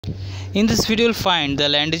In this video, we'll find the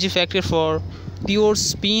Lande'g factor for pure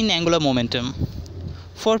spin angular momentum.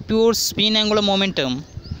 For pure spin angular momentum,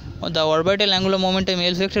 the orbital angular momentum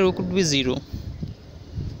L factor could be 0,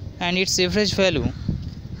 and its average value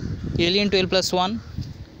L into L plus 1,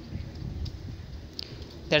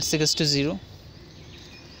 that's equals to 0.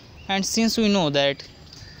 And since we know that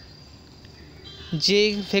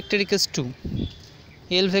J vector equals to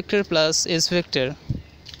L vector plus S vector,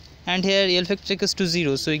 and here L vector equals to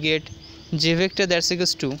 0, so we get J vector that's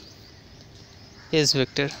equals to S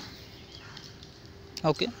vector.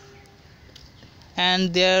 Okay,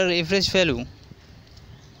 and their average value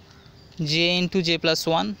J into J plus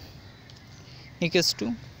 1 equals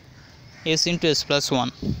to S into S plus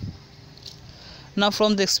 1. Now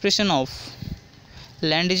from the expression of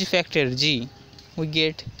Lande'g factor G, we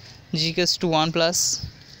get G equals to 1 plus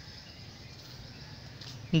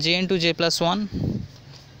J into J plus 1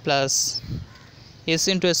 plus S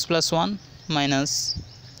into S plus 1 minus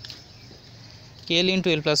L into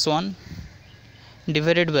L plus 1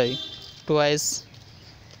 divided by twice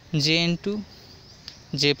J into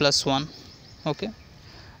J plus 1. Okay,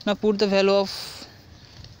 now put the value of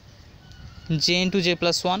J into J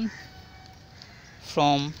plus 1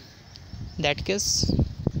 from that case,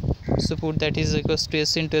 so put that is equals to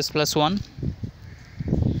S into S plus 1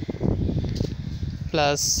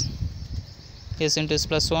 plus S into S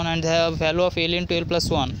plus 1, and the value of L into L plus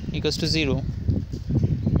 1 equals to 0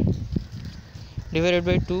 divided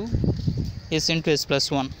by 2 S into S plus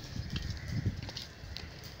 1,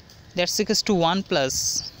 that's equals to 1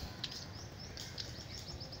 plus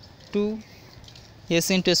 2 S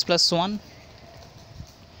into S plus 1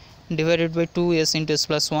 divided by 2 S into S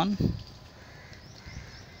plus 1,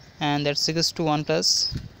 and that's equals to 1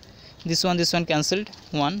 plus this one cancelled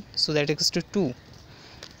 1, so that equals to 2.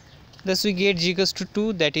 Thus we get G equals to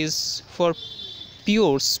 2, that is for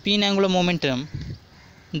pure spin angular momentum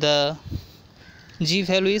the G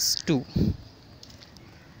value is 2.